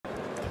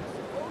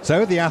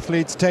So the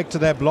athletes take to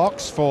their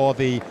blocks for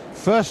the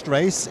first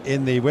race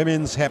in the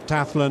women's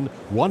heptathlon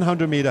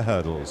 100-meter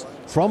hurdles.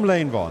 From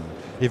lane 1,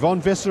 Yvonne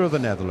Visser of the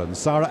Netherlands,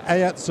 Sarah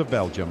Aerts of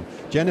Belgium,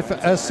 Jennifer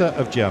Ursa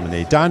of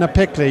Germany, Diana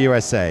Pickler,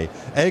 USA,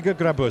 Ega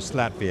Grabus,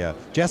 Latvia,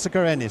 Jessica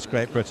Ennis,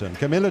 Great Britain,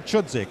 Kamila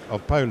Chudzik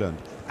of Poland,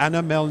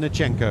 Anna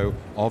Melnichenko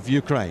of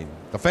Ukraine.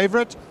 The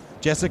favourite,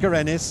 Jessica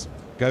Ennis,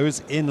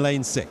 goes in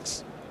lane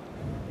 6.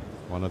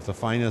 One of the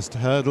finest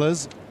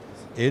hurdlers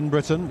in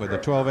Britain with a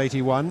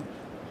 12.81.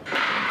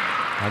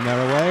 And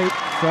they're away,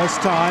 first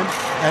time.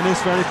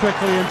 Ennis very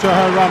quickly into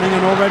her running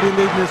and already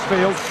leading this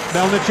field.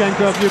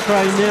 Melnichenko of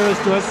Ukraine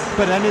nearest to us,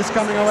 but Ennis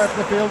coming away from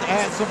the field.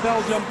 Aerts of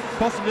Belgium,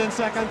 possibly in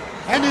second.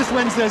 Ennis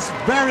wins this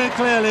very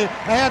clearly.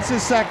 Aerts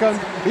is second,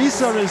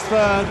 Issa is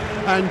third,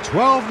 and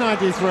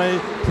 12.93.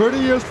 Pretty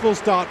useful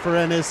start for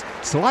Ennis.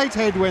 Slight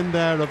headwind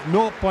there of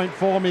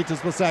 0.4 meters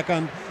per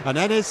second. And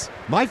Ennis,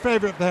 my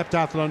favourite for the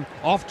heptathlon,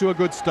 off to a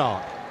good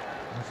start.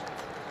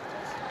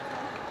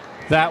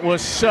 That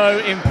was so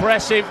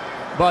impressive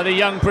by the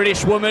young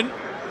British woman.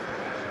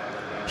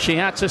 She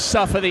had to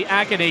suffer the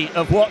agony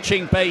of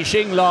watching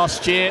Beijing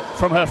last year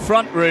from her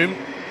front room.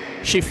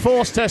 She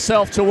forced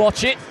herself to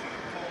watch it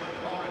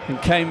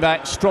and came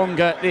back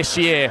stronger this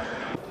year.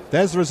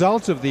 There's the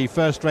result of the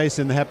first race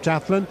in the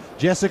heptathlon.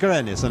 Jessica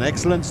Ennis, an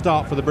excellent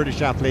start for the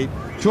British athlete.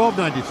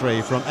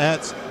 12.93 from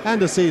Aerts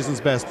and a season's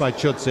best by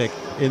Chudzik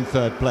in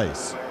third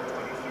place.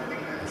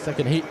 The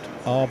second heat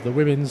of the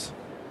women's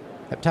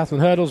heptathlon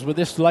hurdles with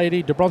this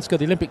lady, Dobronska,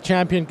 the Olympic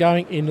champion,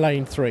 going in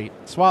lane 3.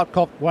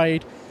 Swartkop,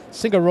 Wade,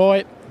 Singer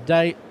Roy,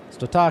 Day,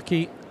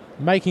 Stotaki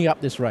making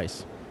up this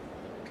race.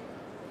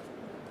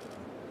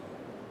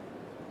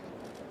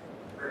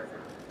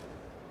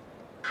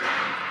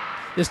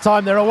 This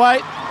time they're away.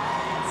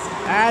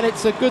 And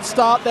it's a good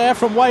start there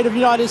from Wade of the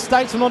United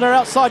States, and on their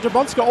outside,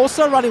 Dobronska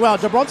also running well.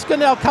 Dobronska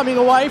now coming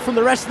away from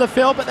the rest of the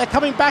field, but they're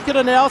coming back at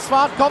her now.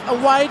 Swartkop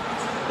and Wade.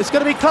 It's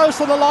going to be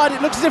close on the line.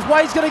 It looks as if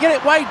Wade's going to get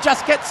it. Wade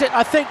just gets it,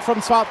 I think, from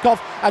Swartkov,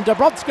 and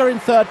Dobronska in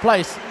third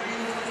place.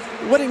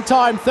 Winning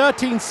time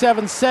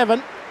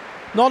 13.77.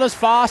 Not as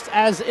fast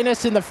as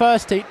Ennis in the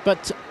first heat,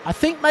 but I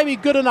think maybe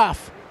good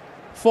enough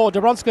for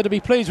Dobronska to be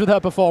pleased with her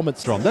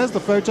performance. There's the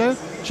photo,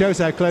 shows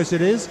how close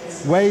it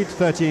is. Wade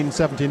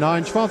 13.79,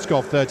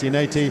 Schwarzkopf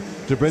 13.80,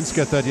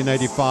 Dobrinska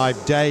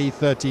 13.85, Day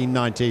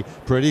 13.90,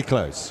 pretty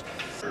close.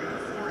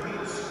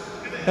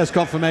 There's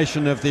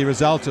confirmation of the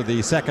result of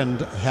the second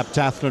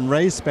heptathlon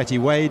race. Betty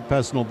Wade,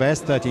 personal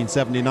best,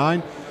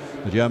 13.79.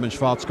 The German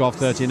Schwarzkopf,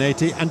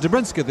 13.80. And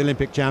Dobrinska, the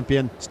Olympic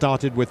champion,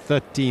 started with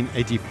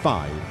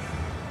 13.85.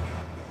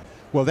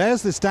 Well,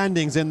 there's the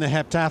standings in the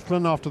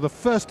heptathlon after the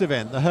first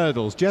event, the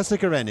hurdles.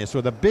 Jessica Ennis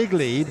with a big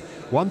lead,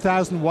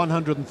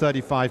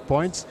 1,135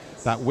 points.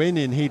 That win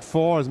in Heat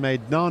 4 has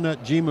made Nana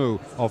Djimou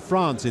of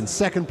France in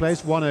second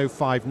place,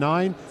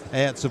 1,059.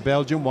 Aerts of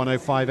Belgium,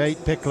 1,058.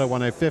 Pickler,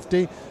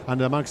 1,050.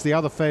 And amongst the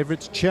other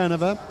favourites,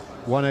 Chernova,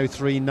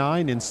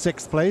 1,039 in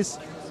sixth place.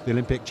 The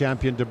Olympic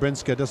champion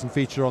Dobrinska doesn't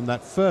feature on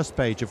that first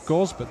page, of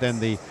course, but then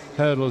the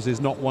hurdles is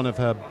not one of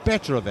her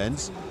better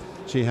events.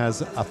 She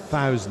has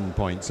 1,000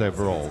 points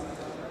overall.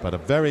 But a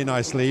very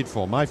nice lead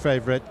for my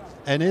favourite,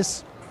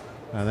 Ennis.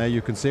 And there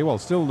you can see, well,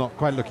 still not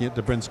quite looking at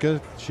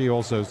Dobrinska. She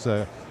also is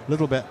a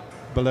little bit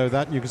below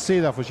that. And you can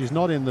see, therefore, she's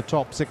not in the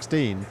top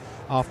 16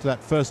 after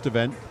that first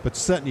event, but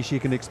certainly she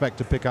can expect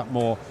to pick up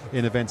more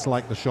in events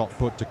like the shot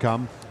put to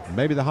come.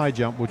 Maybe the high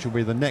jump, which will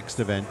be the next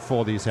event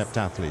for these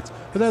heptathletes.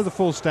 But they're the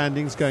full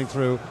standings going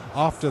through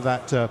after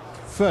that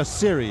first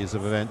series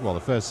of event, well, the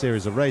first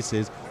series of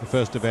races, the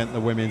first event, the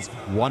women's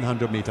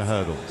 100-meter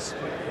hurdles.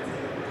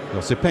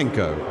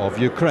 Yosipenko of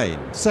Ukraine,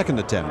 second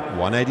attempt,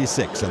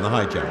 186 in the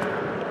high jump.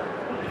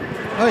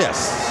 Oh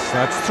yes,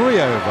 that's 3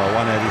 over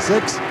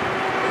 186.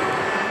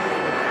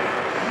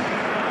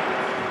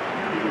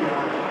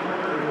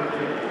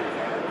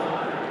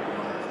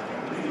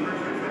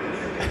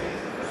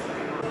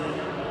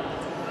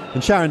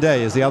 And Sharon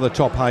Day is the other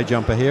top high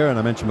jumper here, and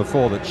I mentioned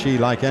before that she,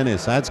 like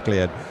Ennis, has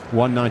cleared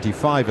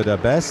 195 at her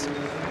best.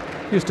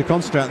 Used to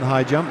concentrate on the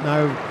high jump,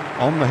 now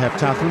on the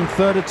heptathlon,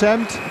 third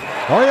attempt.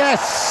 Oh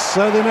yes,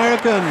 so the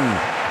American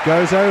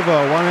goes over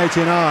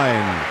 189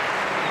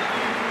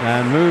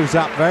 and moves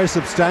up very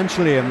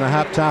substantially in the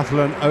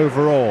heptathlon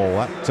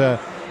overall. That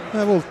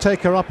will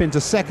take her up into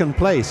second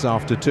place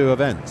after 2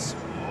 events.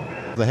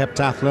 The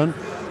heptathlon,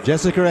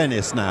 Jessica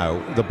Ennis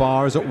now, the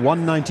bar is at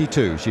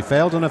 192. She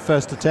failed on her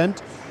first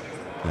attempt.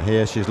 Now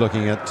here she's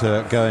looking at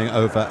going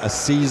over a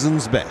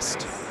season's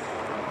best.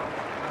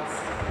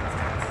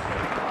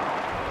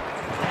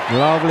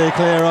 Lovely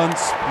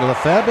clearance with a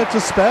fair bit to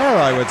spare,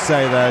 I would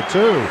say, there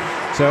too.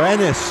 So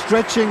Ennis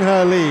stretching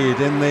her lead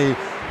in the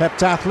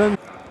heptathlon.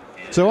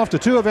 So after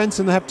 2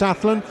 events in the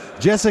heptathlon,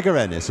 Jessica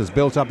Ennis has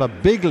built up a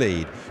big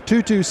lead,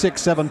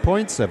 2,267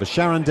 points over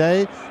Sharon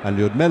Day and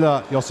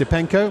Lyudmila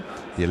Yosipenko.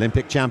 The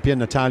Olympic champion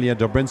Natalia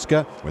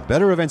Dobrinska, with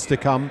better events to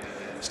come,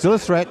 still a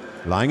threat,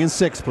 lying in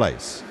 6th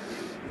place.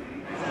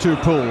 2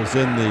 pulls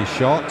in the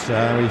shot.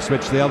 We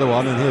switch the other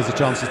one, and here's a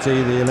chance to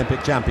see the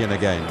Olympic champion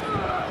again.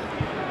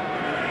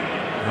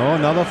 Oh,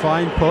 another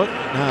fine put.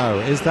 Now,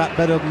 is that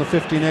better than the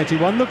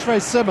 15.81? Looks very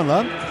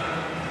similar.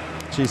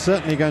 She's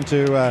certainly going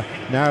to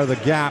narrow the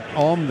gap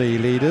on the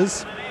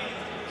leaders.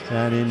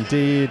 And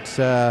indeed,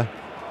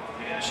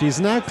 she's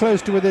now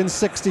close to within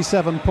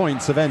 67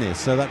 points of Ennis.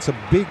 So that's a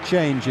big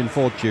change in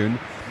fortune,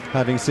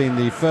 having seen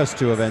the first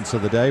two events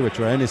of the day, which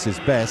were Ennis's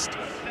best.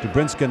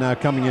 Dubrinska now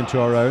coming into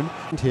her own.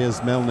 And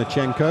here's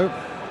Melnichenko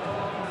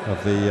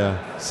of the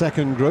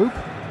second group.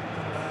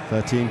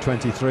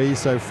 13.23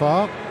 so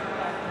far.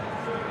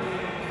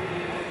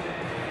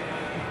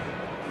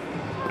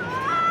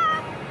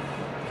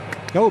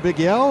 Oh, big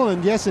yell,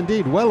 and yes,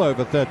 indeed, well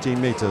over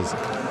 13 metres.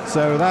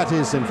 So that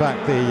is, in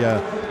fact,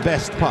 the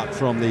best putt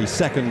from the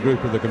second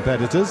group of the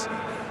competitors.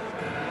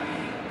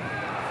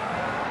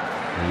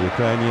 The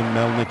Ukrainian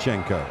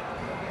Melnichenko.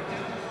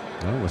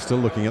 Well, we're still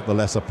looking at the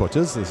lesser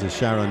putters. This is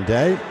Sharon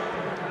Day.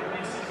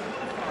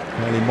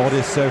 Fairly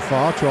modest so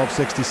far,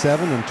 12.67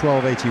 and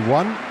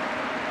 12.81.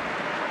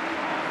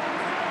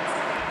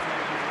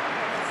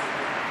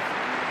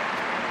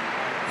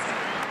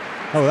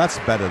 Oh, that's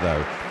better,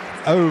 though.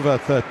 Over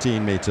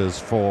 13 metres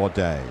for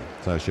Day.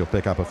 So she'll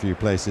pick up a few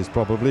places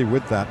probably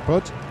with that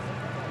put.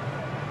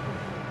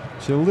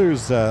 She'll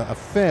lose a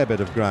fair bit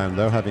of ground,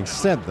 though, having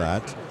said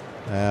that,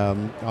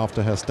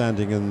 after her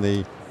standing in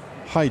the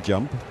high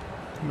jump.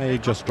 May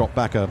just drop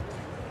back a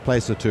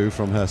place or two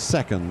from her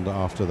second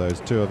after those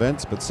two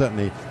events, but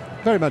certainly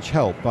very much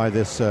helped by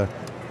this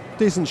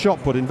decent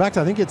shot put. In fact,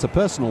 I think it's a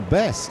personal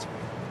best.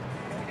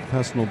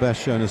 Personal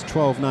best shown as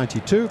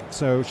 12.92,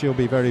 so she'll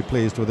be very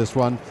pleased with this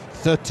one.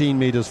 13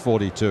 metres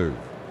 42.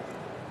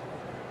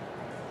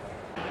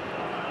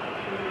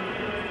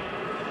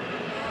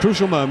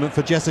 Crucial moment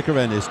for Jessica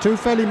Ennis. Two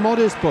fairly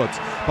modest puts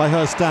by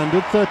her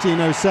standard,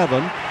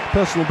 13.07.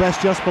 Personal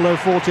best just below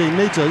 14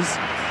 metres.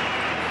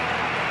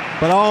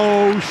 But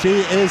oh, she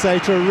is a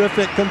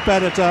terrific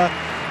competitor.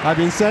 I've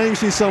been saying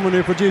she's someone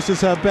who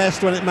produces her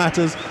best when it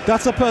matters.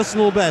 That's a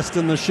personal best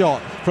in the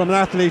shot from an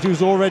athlete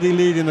who's already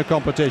leading the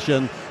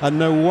competition, and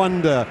no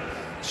wonder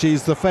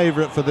she's the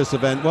favourite for this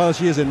event. Well,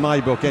 she is in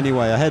my book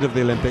anyway, ahead of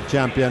the Olympic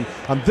champion.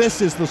 And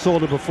this is the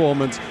sort of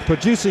performance,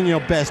 producing your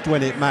best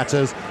when it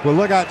matters. We'll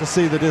look out to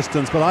see the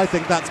distance, but I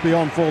think that's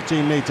beyond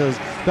 14 metres.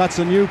 That's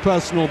a new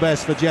personal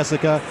best for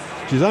Jessica.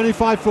 She's only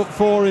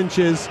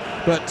 5'4",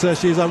 but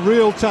she's a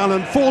real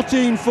talent.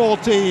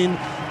 14.14,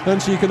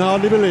 and she can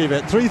hardly believe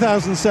it.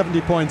 3,070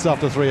 points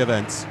after 3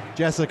 events.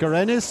 Jessica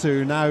Ennis,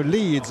 who now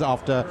leads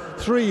after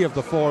 3 of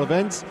the 4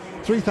 events.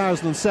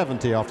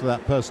 3,070 after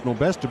that personal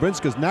best.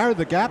 Dubrinska's narrowed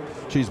the gap.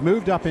 She's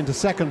moved up into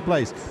second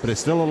place, but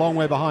it's still a long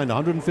way behind,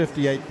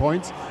 158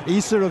 points.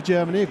 Isa of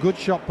Germany, a good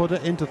shot putter,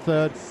 into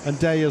third, and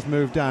Day has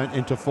moved down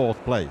into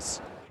fourth place.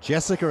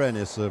 Jessica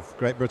Ennis of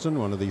Great Britain,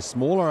 one of the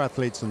smaller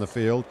athletes in the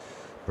field,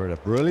 but a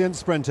brilliant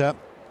sprinter,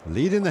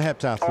 leading the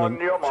heptathlon.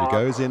 She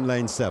goes in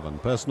lane 7.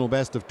 Personal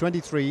best of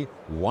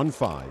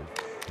 23.15.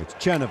 It's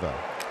Chenova,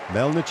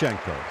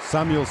 Melnichenko,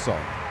 Samuelson,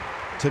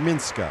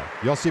 Tyminska,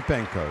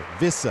 Josipenko,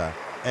 Visser,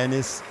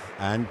 Ennis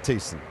and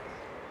Thiessen.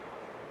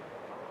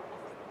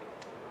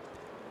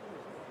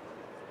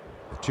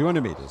 The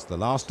 200 metres, the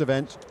last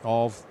event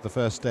of the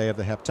first day of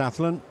the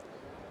heptathlon.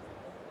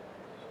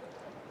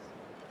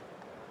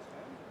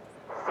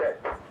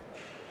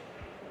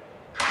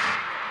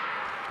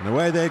 And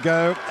away they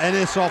go.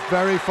 Ennis off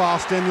very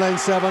fast in lane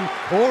 7.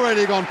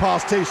 Already gone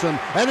past Thiessen.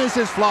 Ennis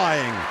is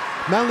flying.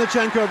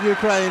 Melnichenko of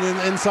Ukraine in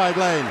the inside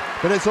lane.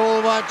 But it's all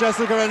about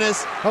Jessica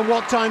Ennis and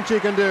what time she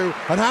can do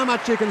and how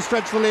much she can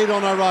stretch the lead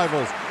on her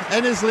rivals.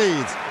 Ennis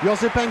leads.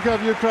 Josipenko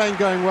of Ukraine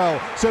going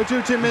well. So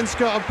too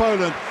Tyminska of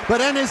Poland.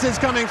 But Ennis is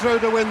coming through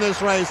to win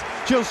this race.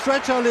 She'll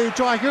stretch her lead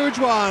to a huge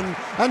one.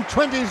 And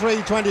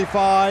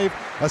 23.25,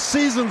 a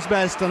season's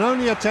best and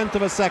only a tenth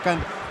of a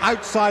second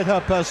outside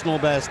her personal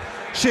best.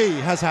 She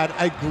has had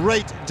a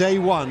great day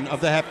one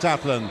of the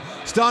heptathlon,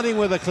 starting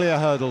with a clear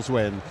hurdles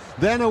win,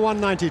 then a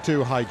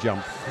 192 high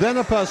jump, then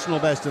a personal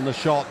best in the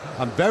shot,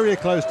 and very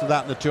close to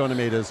that in the 200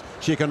 metres.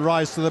 She can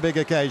rise to the big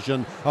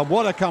occasion, and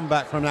what a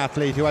comeback from an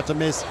athlete who had to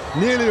miss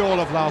nearly all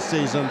of last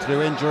season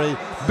through injury,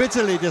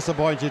 bitterly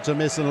disappointed to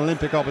miss an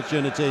Olympic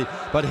opportunity,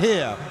 but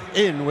here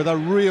in with a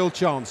real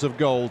chance of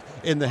gold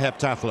in the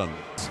heptathlon.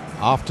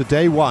 After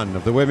day one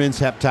of the women's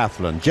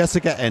heptathlon,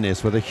 Jessica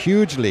Ennis with a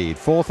huge lead,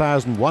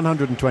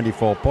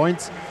 4,124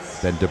 points.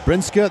 Then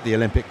Dubrinska, the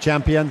Olympic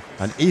champion,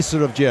 and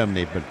Isa of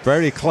Germany, but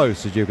very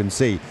close, as you can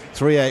see,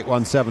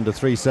 3.817 to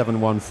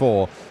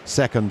 3.714,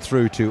 second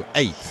through to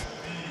 8th.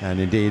 And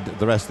indeed,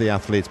 the rest of the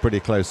athletes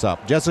pretty close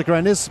up. Jessica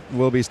Ennis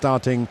will be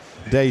starting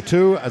day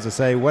 2, as I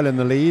say, well in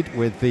the lead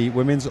with the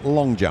women's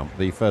long jump,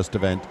 the first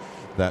event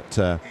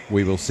that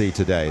we will see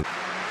today.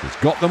 She's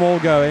got them all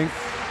going.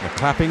 The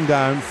clapping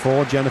down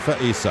for Jennifer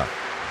Isa.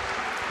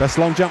 Best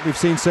long jump we've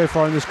seen so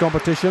far in this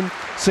competition,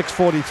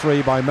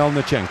 6.43 by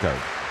Melnichenko.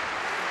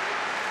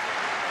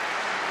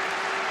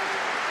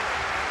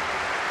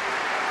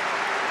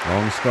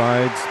 Long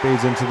stride,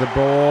 speeds into the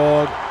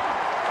board.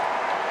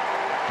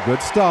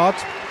 Good start.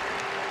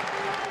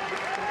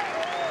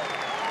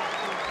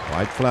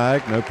 White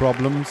flag, no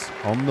problems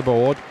on the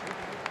board.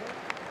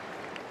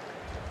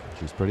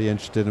 She's pretty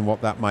interested in what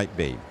that might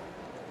be.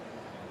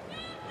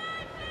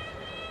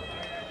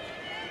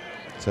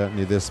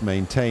 Certainly this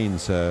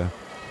maintains her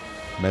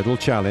medal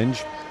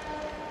challenge.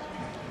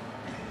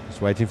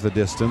 Just waiting for the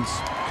distance.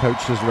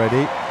 Coach is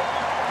ready.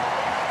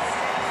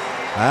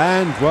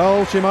 And,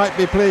 well, she might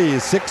be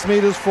pleased. 6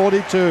 meters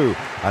 42.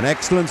 An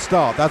excellent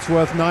start. That's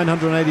worth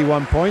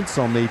 981 points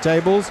on the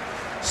tables.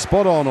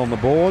 Spot on the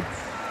board.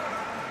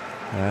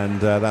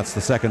 And that's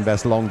the second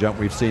best long jump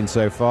we've seen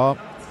so far.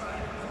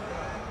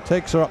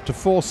 Takes her up to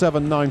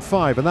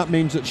 4.795, and that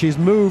means that she's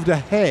moved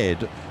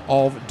ahead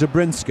of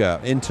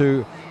Dobrinska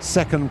into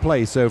second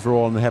place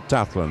overall in the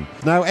heptathlon.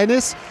 Now,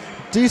 Ennis,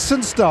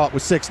 decent start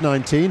with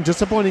 6.19,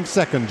 disappointing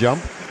second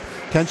jump.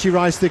 Can she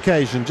rise to the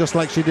occasion, just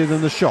like she did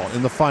in the shot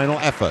in the final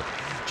effort?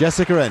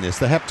 Jessica Ennis,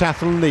 the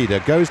heptathlon leader,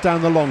 goes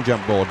down the long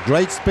jump board.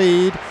 Great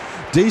speed,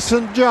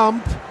 decent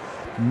jump.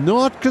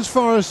 Not as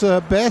far as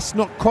her best,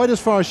 not quite as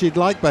far as she'd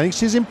like, but I think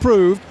she's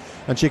improved,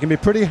 and she can be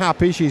pretty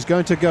happy. She's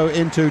going to go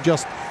into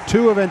just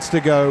 2 events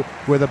to go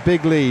with a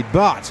big lead,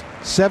 but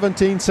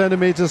 17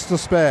 centimeters to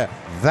spare.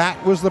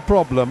 That was the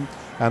problem,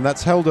 and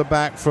that's held her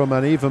back from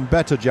an even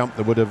better jump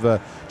that would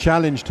have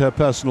challenged her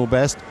personal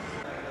best.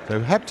 So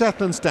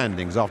heptathlon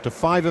standings after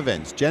 5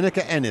 events.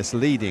 Jenica Ennis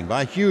leading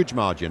by a huge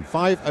margin,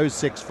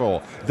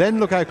 5.064. Then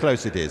look how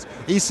close it is.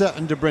 Isa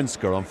and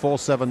Dobrinska on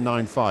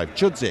 4.795.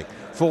 Chudzik,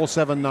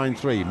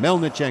 4.793.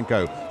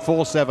 Melnichenko,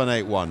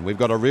 4.781. We've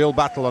got a real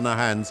battle on our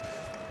hands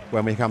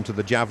when we come to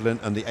the javelin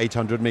and the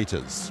 800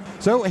 meters.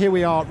 So here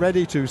we are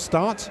ready to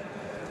start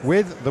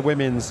with the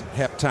women's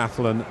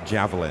heptathlon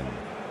javelin.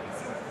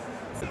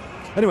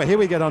 Anyway, here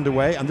we get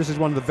underway, and this is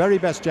one of the very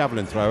best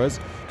javelin throwers,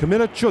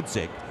 Kamila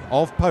Chudzik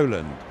of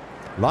Poland.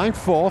 Lying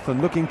 4th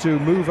and looking to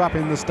move up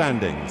in the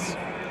standings.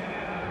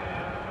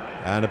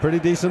 And a pretty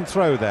decent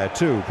throw there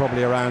too,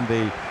 probably around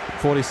the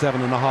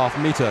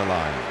 47.5 meter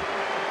line.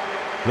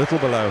 Little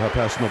below her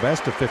personal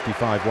best of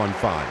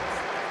 55.15.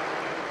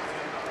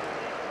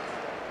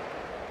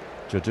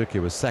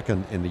 Chudzik was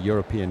second in the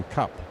European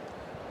Cup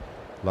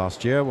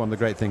last year. One of the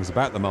great things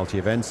about the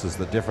multi-events is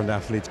that different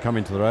athletes come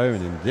into their own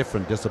in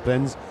different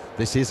disciplines.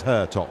 This is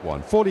her top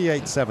one,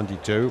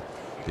 48.72.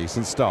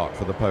 Decent start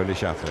for the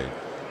Polish athlete.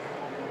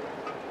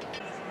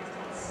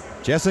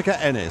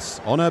 Jessica Ennis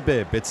on her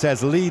bib, it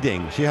says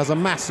leading. She has a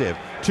massive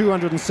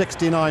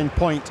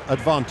 269-point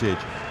advantage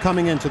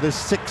coming into this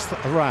 6th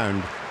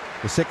round,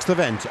 the 6th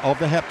event of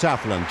the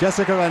heptathlon.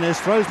 Jessica Ennis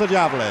throws the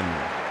javelin.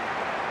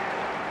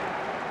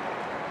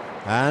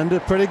 And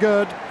pretty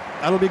good.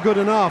 That'll be good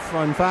enough,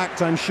 in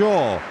fact, I'm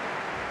sure.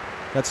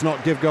 Let's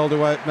not give gold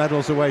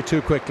medals away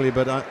too quickly,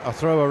 but a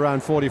throw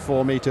around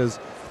 44 meters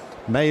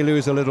may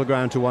lose a little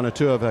ground to 1 or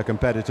 2 of her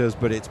competitors,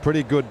 but it's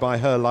pretty good by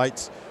her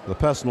lights. The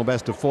personal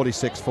best of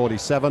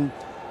 46.47,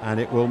 and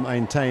it will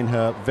maintain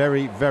her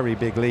very, very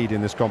big lead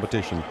in this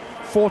competition.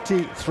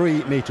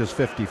 43 meters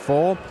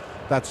 54.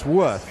 That's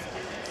worth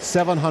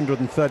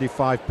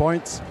 735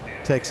 points.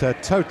 Takes her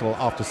total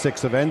after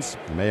 6 events,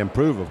 may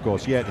improve of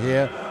course yet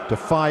here, to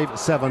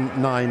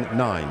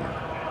 5.799.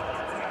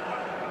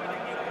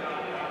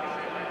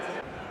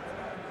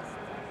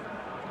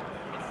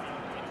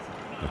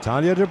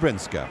 Natalia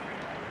Dobrinska,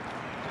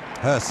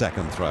 her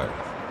second throw.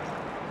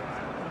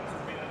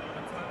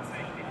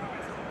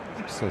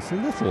 So it's a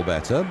little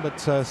better, but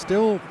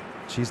still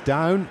she's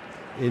down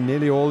in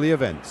nearly all the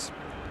events.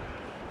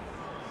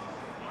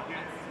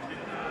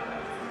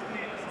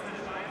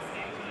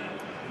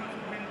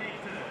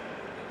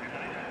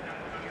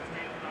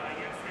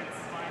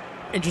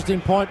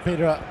 Interesting point,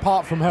 Peter.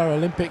 Apart from her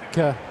Olympic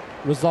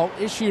result,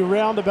 is she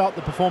around about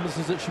the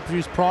performances that she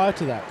produced prior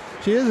to that?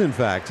 She is, in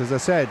fact. As I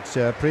said,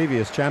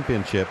 previous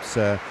championships,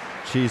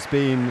 she's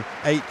been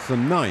 8th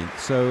and 9th,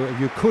 so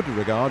you could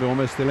regard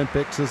almost the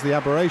Olympics as the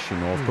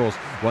aberration. Or, of course,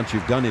 once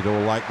you've done it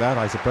all like that,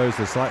 I suppose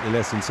there's slightly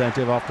less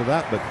incentive after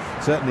that, but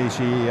certainly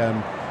she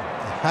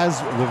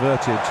has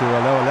reverted to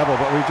a lower level.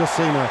 But we've just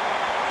seen a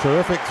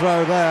terrific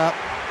throw there.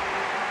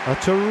 A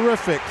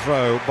terrific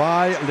throw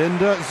by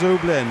Linda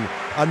Zublin.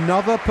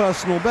 Another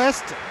personal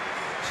best.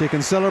 She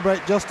can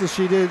celebrate just as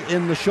she did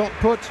in the shot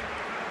put.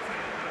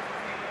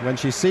 When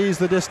she sees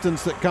the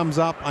distance that comes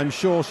up, I'm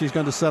sure she's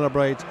going to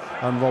celebrate,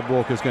 and Rob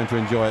Walker's going to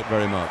enjoy it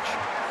very much.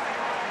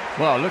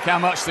 Well, look how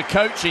much the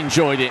coach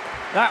enjoyed it.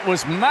 That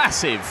was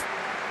massive.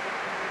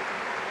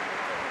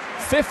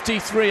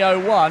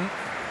 53.01.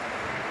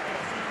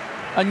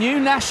 A new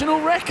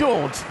national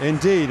record.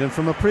 Indeed, and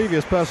from a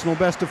previous personal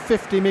best of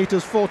 50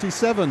 meters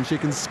 47, she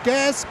can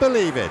scarce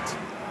believe it.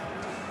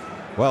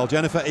 Well,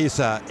 Jennifer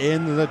Isa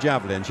in the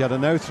javelin. She had a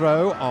no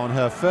throw on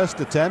her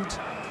first attempt,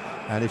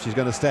 and if she's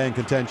going to stay in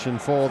contention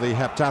for the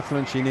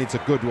heptathlon, she needs a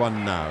good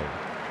one now.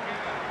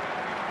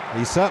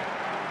 Isa,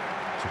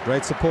 it's a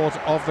great support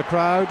of the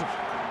crowd.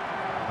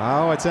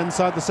 Oh, it's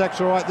inside the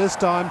sector right this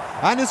time,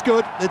 and it's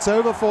good. It's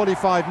over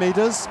 45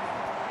 meters,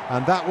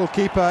 and that will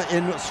keep her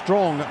in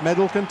strong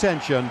medal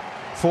contention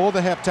for the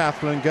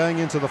heptathlon going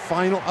into the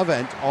final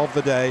event of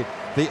the day,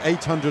 the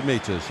 800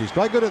 meters. She's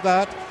quite good at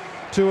that.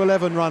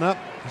 2:11 runner.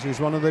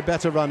 She's one of the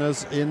better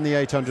runners in the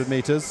 800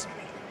 meters.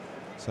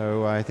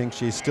 So I think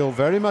she's still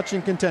very much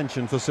in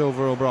contention for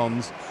silver or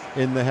bronze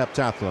in the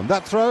heptathlon.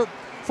 That throw,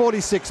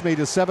 46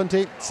 metres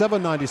 70,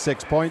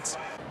 796 points.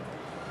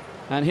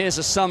 And here's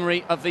a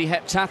summary of the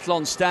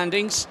heptathlon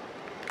standings.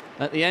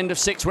 At the end of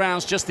 6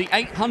 rounds, just the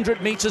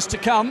 800 metres to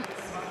come.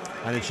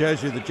 And it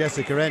shows you that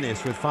Jessica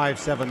Ennis with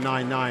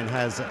 5.799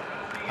 has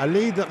a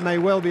lead that may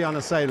well be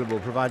unassailable,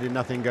 provided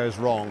nothing goes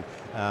wrong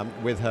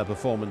with her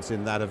performance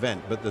in that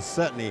event. But there's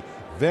certainly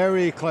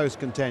very close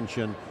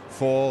contention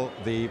for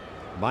the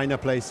minor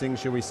placings,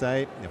 shall we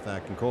say, if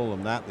I can call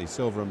them that, the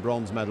silver and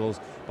bronze medals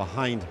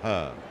behind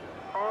her.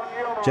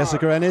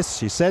 Jessica Ennis,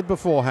 she said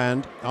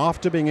beforehand,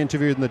 after being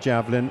interviewed in the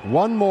javelin,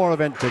 one more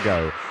event to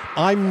go.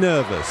 I'm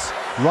nervous.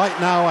 Right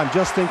now, I'm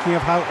just thinking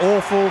of how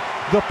awful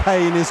the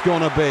pain is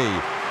going to be.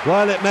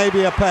 Well, it may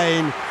be a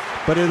pain,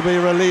 but it'll be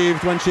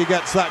relieved when she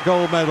gets that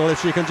gold medal if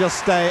she can just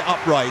stay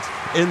upright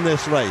in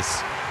this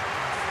race.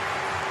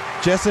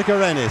 Jessica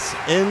Ennis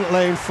in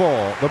lane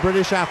 4, the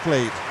British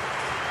athlete.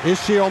 Is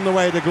she on the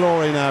way to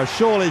glory now?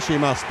 Surely she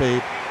must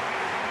be.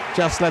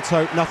 Just let's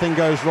hope nothing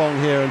goes wrong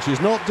here, and she's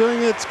not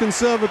doing it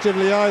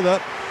conservatively either.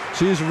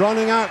 She's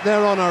running out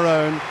there on her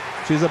own.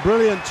 She's a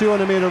brilliant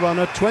 200 metre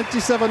runner,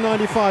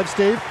 27.95,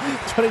 Steve.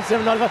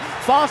 27.95,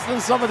 faster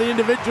than some of the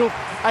individual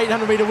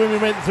 800 metre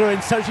women went through,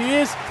 and so she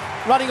is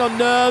running on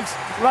nerves,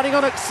 running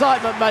on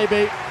excitement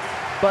maybe,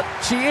 but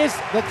she is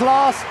the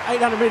class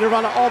 800 metre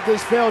runner of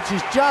this field.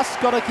 She's just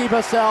got to keep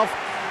herself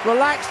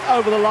relaxed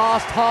over the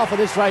last half of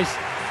this race.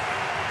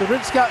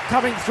 Dobrinska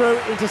coming through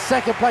into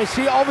second place.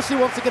 She obviously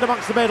wants to get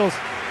amongst the medals.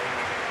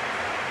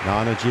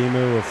 Nana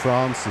Jimu of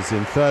France is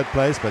in third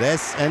place, but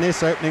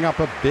Ennis opening up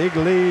a big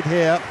lead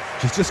here.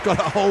 She's just got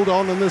to hold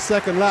on in the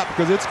second lap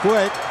because it's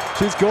quick.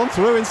 She's gone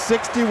through in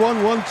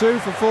 61.12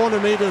 for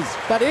 400 metres.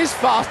 That is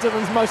faster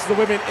than most of the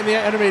women in the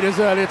 800 metres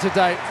earlier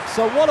today.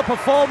 So what a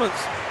performance.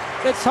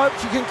 Let's hope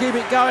she can keep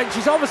it going.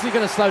 She's obviously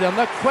going to slow down,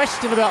 no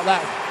question about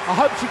that. I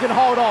hope she can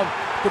hold on.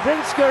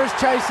 Dobrinska is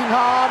chasing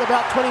hard,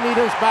 about 20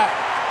 metres back.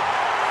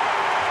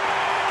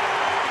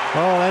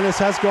 Oh, Ennis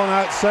has gone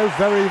out so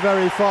very,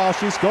 very far.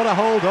 She's got to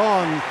hold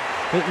on.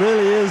 It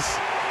really is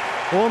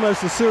almost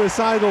a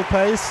suicidal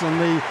pace, and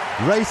the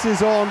race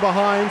is on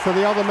behind for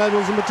the other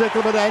medals in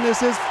particular, but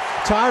Ennis is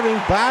tiring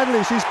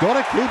badly. She's got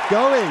to keep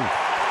going.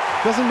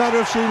 Doesn't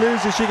matter if she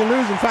loses. She can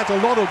lose, in fact, a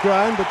lot of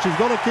ground, but she's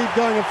got to keep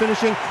going and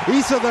finishing.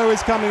 Isa, though,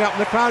 is coming up, and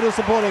the crowd is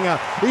supporting her.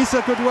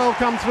 Isa could well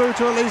come through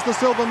to at least the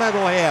silver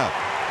medal here.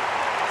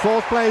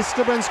 Fourth place,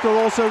 Dobrinska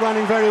also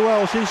running very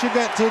well. She should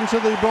get into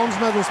the bronze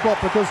medal spot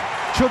because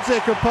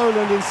Chudzik of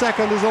Poland in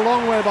second is a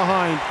long way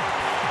behind.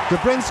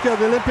 Dobrinska,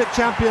 the Olympic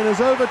champion, has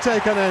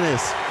overtaken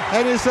Ennis.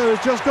 Ennis, though, has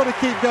just got to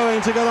keep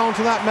going to get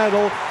onto that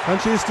medal, and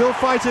she's still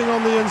fighting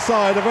on the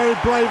inside. A very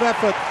brave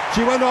effort.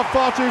 She went off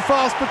far too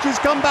fast, but she's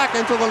come back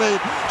into the lead.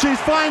 She's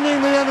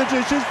finding the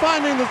energy. She's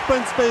finding the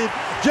sprint speed.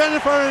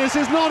 Jennifer Ennis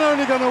is not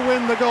only going to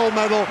win the gold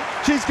medal,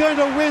 she's going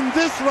to win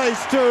this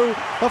race too.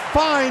 A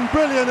fine,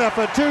 brilliant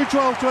effort,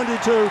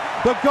 2:12.22.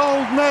 The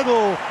gold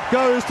medal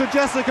goes to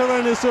Jessica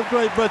Ennis of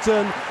Great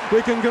Britain.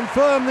 We can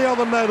confirm the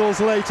other medals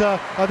later.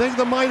 I think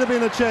there might have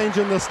been a change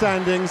in the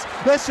standings.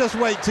 Let's just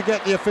wait to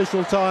get the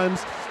official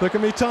times. There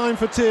can be time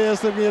for tears,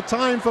 there can be a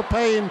time for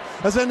pain,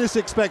 as Ennis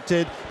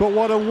expected, but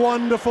what a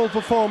wonderful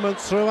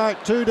performance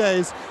throughout 2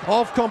 days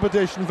of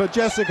competition for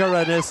Jessica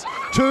Ennis.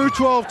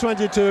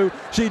 2:12.22.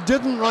 She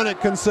didn't run it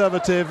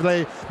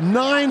conservatively.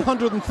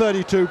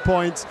 932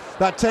 points.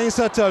 That takes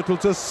her total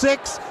to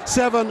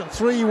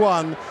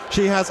 6,731.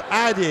 She has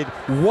added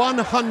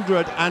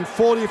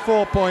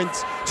 144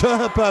 points to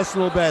her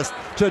personal best.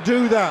 To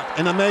do that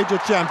in a major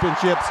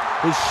championships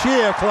is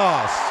sheer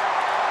class.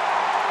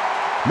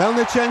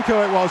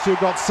 Melnichenko it was who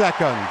got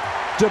second.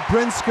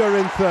 Dobrinska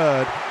in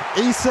third.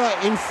 Isa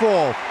in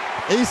fourth.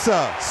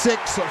 Isa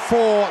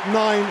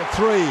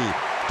 6.493.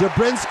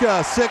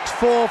 Dobrinska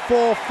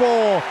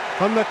 6.444.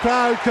 And the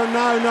crowd can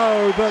now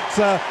know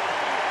that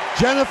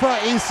Jennifer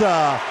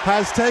Isa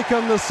has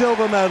taken the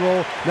silver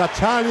medal.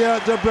 Natalia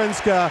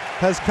Dobrinska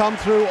has come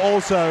through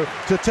also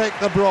to take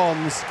the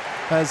bronze.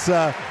 As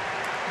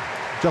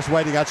just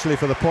waiting actually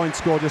for the point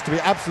score just to be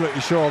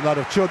absolutely sure on that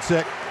of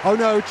Chudzik. Oh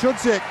no,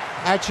 Chudzik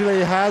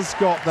actually has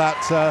got that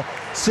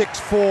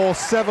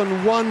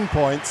 6.471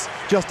 points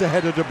just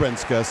ahead of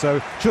Dobrinska.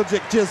 So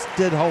Chudzik just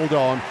did hold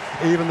on,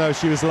 even though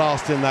she was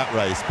last in that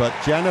race. But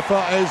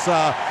Jennifer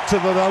Isa, to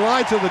the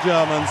delight of the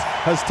Germans,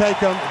 has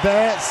taken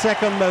their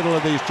second medal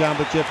of these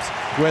championships,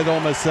 with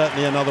almost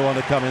certainly another one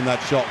to come in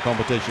that shot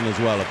competition as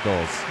well, of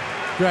course.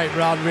 Great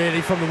run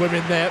really from the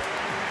women there.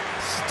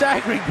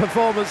 Staggering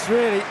performance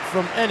really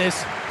from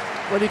Ennis.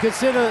 When you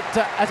consider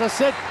that, as I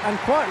said, and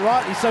quite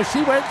rightly so,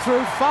 she went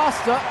through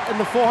faster in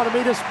the 400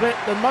 metre split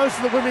than most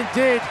of the women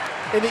did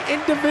in the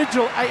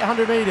individual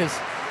 800 metres.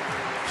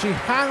 She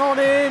hung on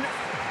in,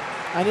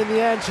 and in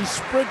the end she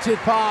sprinted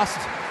past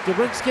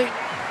Dobrinski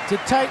to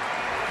take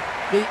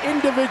the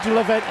individual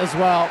event as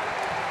well.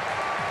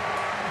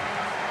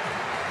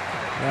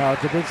 Now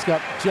Dobrinska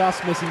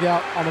just missing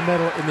out on a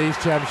medal in these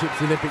championships,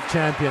 the Olympic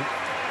champion.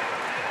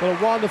 But a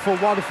wonderful,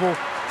 wonderful,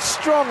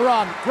 strong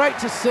run. Great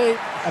to see.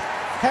 A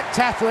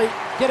heptathlete,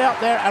 get out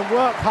there and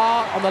work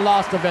hard on the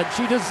last event.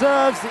 She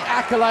deserves the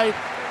accolade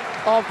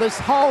of this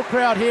whole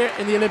crowd here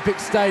in the Olympic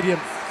Stadium.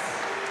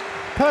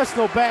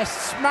 Personal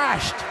best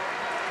smashed.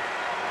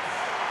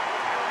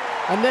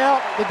 And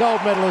now the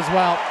gold medal as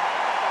well.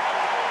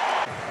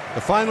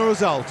 The final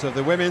result of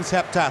the women's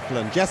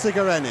heptathlon,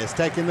 Jessica Ennis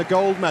taking the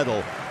gold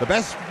medal, the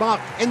best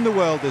mark in the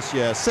world this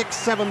year,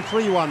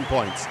 6.731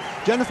 points.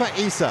 Jennifer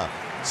Isa,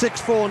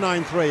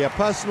 6.493, a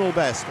personal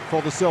best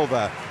for the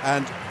silver,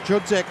 and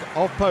Judzik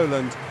of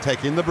Poland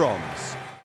taking the bronze.